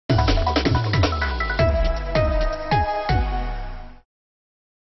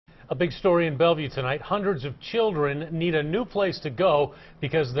A big story in Bellevue tonight. Hundreds of children need a new place to go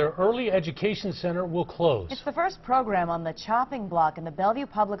because their early education center will close. It's the first program on the chopping block in the Bellevue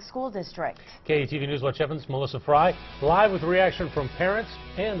Public School District. KETV News Watch 7's Melissa Fry live with reaction from parents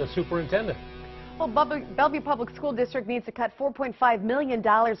and the superintendent. Well, Bellevue Public School District needs to cut $4.5 million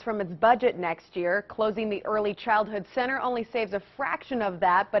from its budget next year. Closing the Early Childhood Center only saves a fraction of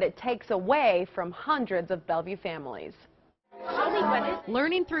that, but it takes away from hundreds of Bellevue families.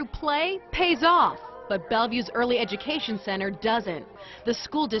 Learning through play pays off, but Bellevue's Early Education Center doesn't. The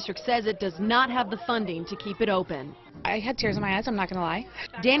school district says it does not have the funding to keep it open. I had tears in my eyes, I'm not going to lie.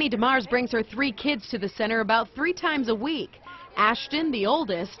 Danny DeMars brings her 3 kids to the center about 3 times a week. Ashton, the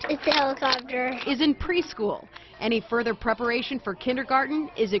oldest, it's a helicopter, is in preschool. Any further preparation for kindergarten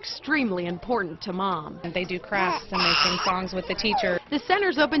is extremely important to Mom. And they do crafts and they sing songs with the teacher. The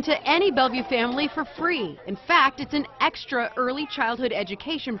center's open to any Bellevue family for free. In fact, it's an extra early childhood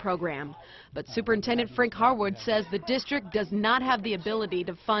education program. But Superintendent Frank Harwood says the district does not have the ability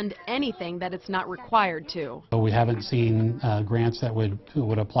to fund anything that it's not required to. We haven't seen grants that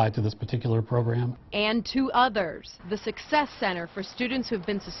would apply to this particular program. And 2 others, the Success Center for students who have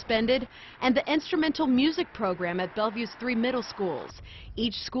been suspended and the instrumental music program at Bellevue's 3 middle schools.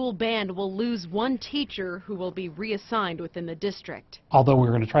 Each school band will lose 1 teacher who will be reassigned within the district. Although we're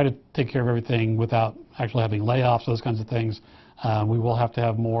going to try to take care of everything without actually having layoffs, those kinds of things, we will have to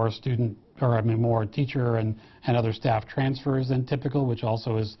have more more teacher and other staff transfers than typical, which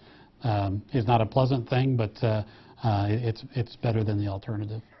also is not a pleasant thing, but it's better than the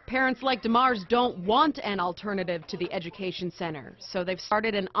alternative. Parents like DeMars don't want an alternative to the education center, so they've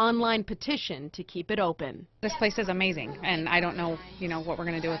started an online petition to keep it open. This place is amazing, and I don't know, what we're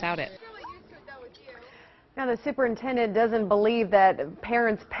going to do without it. Now, the superintendent doesn't believe that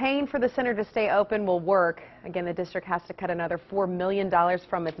parents paying for the center to stay open will work. Again, the district has to cut another $4 million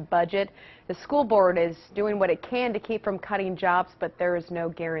from its budget. The school board is doing what it can to keep from cutting jobs, but there is no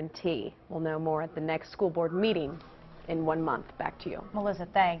guarantee. We'll know more at the next school board meeting in 1 month. Back to you. Melissa,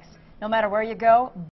 thanks. No matter where you go,